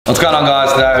What's going on,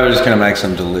 guys? Today we're just gonna make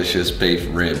some delicious beef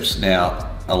ribs. Now,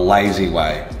 a lazy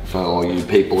way for all you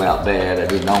people out there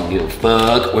that just don't give a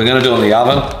fuck. We're gonna do it in the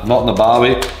oven, not in the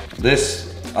barbie.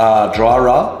 This dry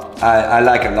rub, I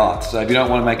like a lot. So if you don't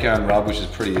wanna make your own rub, which is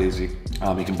pretty easy,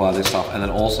 you can buy this stuff. And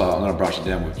then also, I'm gonna brush it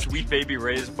down with Sweet Baby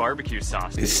Ray's barbecue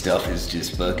sauce. This stuff is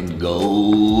just fucking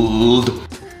gold.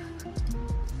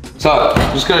 So,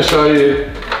 I'm just gonna show you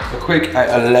a quick,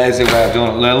 a lazy way of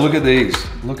doing it. Now look at these.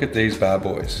 Look at these bad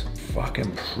boys.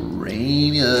 Fucking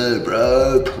primo,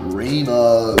 bro,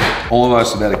 primo.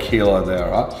 Almost about a kilo there,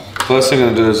 right? First thing I'm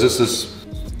gonna do is this is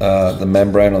the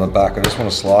membrane on the back. I just wanna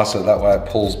slice it, that way it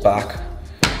pulls back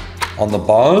on the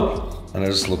bone and it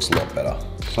just looks a lot better.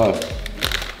 So,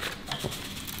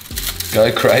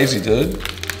 go crazy, dude.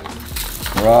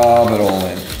 Rub it all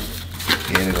in.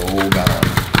 Get it all going.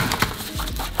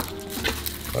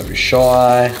 Don't be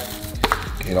shy.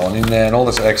 Get on in there, and all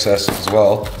this excess as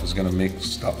well is gonna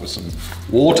mix up with some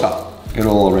water. Get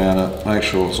all around it, make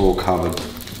sure it's all covered.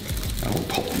 And we'll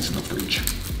pop these in the fridge.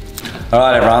 All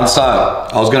right, everyone, so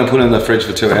I was gonna put it in the fridge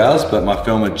for 2 hours, but my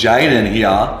filmer Jaden here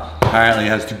apparently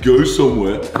has to go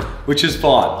somewhere, which is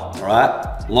fine, all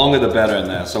right? Longer the better in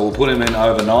there. So we'll put him in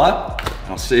overnight, and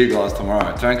I'll see you guys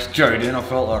tomorrow. Thanks, Jaden, I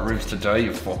felt like ribs today,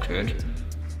 you fuckhead.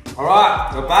 All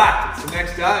right, we're back, it's the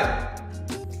next day.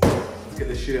 Let's get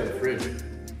this shit out of the fridge.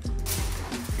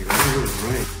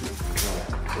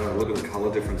 So look at the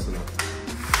colour difference in it.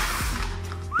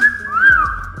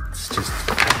 It's just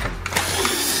fucking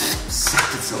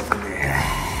sucked itself in there.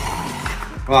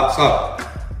 Right, so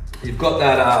you've got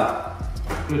that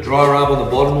bit of dry rub on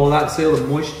the bottom, all that. See all the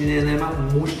moisture in there, mate?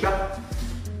 Moisture.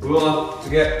 We want to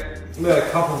get about a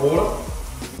cup of water.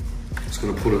 Just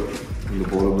gonna put it in the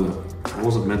bottom there. I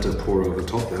wasn't meant to pour it over the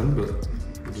top then, but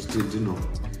I just did, didn't I?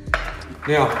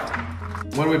 Now,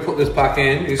 when we put this back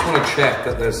in, you just want to check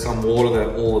that there's some water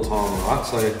there all the time, right?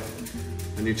 So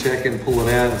when you check and pull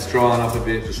it out, it's drying up a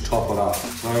bit, just top it up.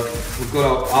 So we've got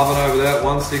our oven over there,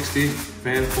 160,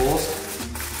 fan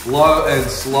force. Low and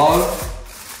slow.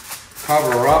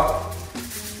 Cover her up.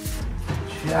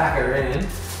 Jack her in.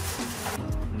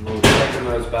 And we'll check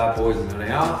those bad boys in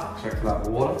now. Check that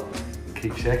water.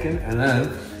 Keep checking. And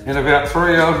then in about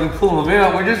 3 hours, we pull them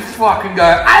out. We just fucking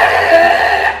go.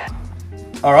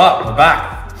 All right, we're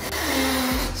back.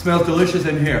 Smells delicious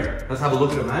in here. Let's have a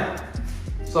look at it, mate.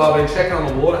 So I've been checking on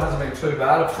the water, it hasn't been too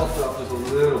bad. I've topped it up just a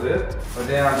little bit. We're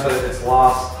down to its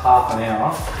last half an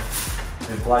hour.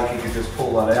 If Blakey could just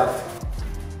pull that out.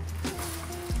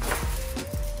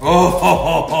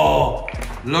 Oh,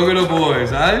 look at the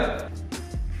boys, eh?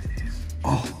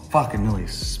 Oh, fucking nearly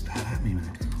spat at me,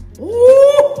 man.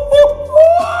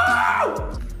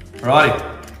 Alrighty.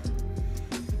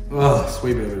 Oh,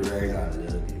 sweet baby Ray, I love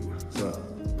you. So,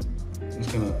 I'm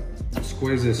just gonna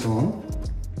squeeze this on.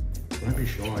 Don't be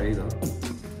shy either.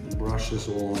 Brush this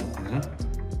all on, yeah?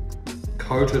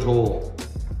 Coat it all.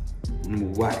 And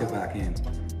we'll whack it back in.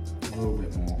 A little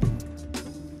bit more.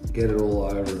 Get it all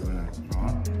over it, man,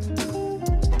 alright?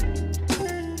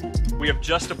 We have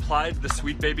just applied the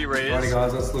Sweet Baby Ray's. Alrighty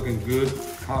guys, that's looking good.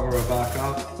 Cover her back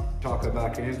up. Tuck her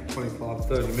back in, 25 to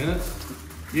 30 minutes.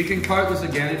 You can coat this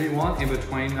again if you want, in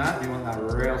between that, if you want that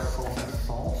real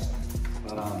sauce.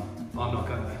 But I'm not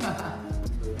gonna.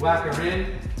 Whack her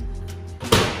in.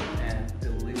 And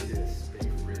delicious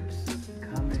beef ribs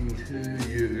coming to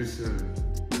you soon.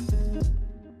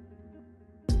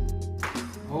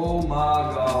 Oh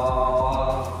my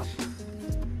gosh.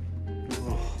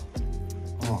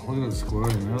 Oh, look at it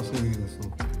squirting. Let's see if we get this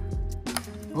little.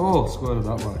 Oh, squirted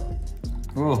that way.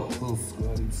 Oh, little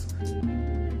squirties.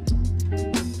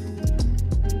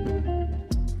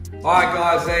 Alright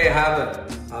guys, there you have it.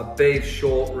 Our beef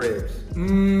short ribs.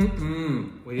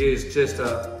 We used just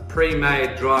a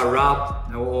pre-made dry rub,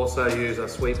 and we'll also use a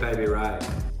Sweet Baby Ray.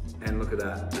 And look at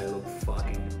that, they look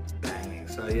fucking banging.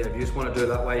 So yeah, if you just want to do it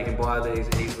that way, you can buy these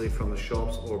easily from the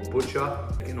shops or a butcher.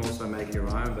 You can also make your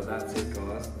own, but that's it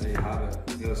guys. There you have it.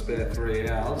 You gotta spare 3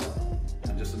 hours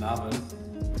and just an oven.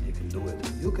 You can do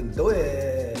it. You can do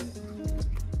it.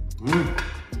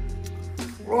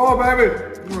 Oh baby,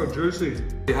 oh juicy.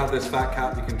 You have this fat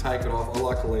cap, you can take it off. I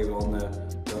like to leave it on there,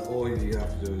 but all you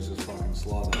have to do is just fucking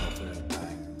slide it off there,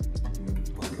 bang.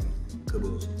 Fucking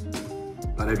caboose.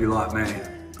 But if you like me,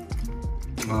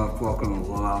 I fucking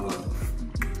love it.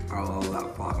 I love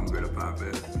that fucking bit of fat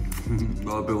bit. A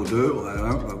lot of people do, or they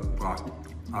don't, but fuck,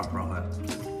 I fry it.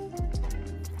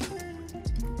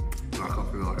 Like I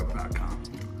feel like a fat cunt.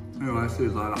 Anyway, see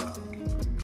you later.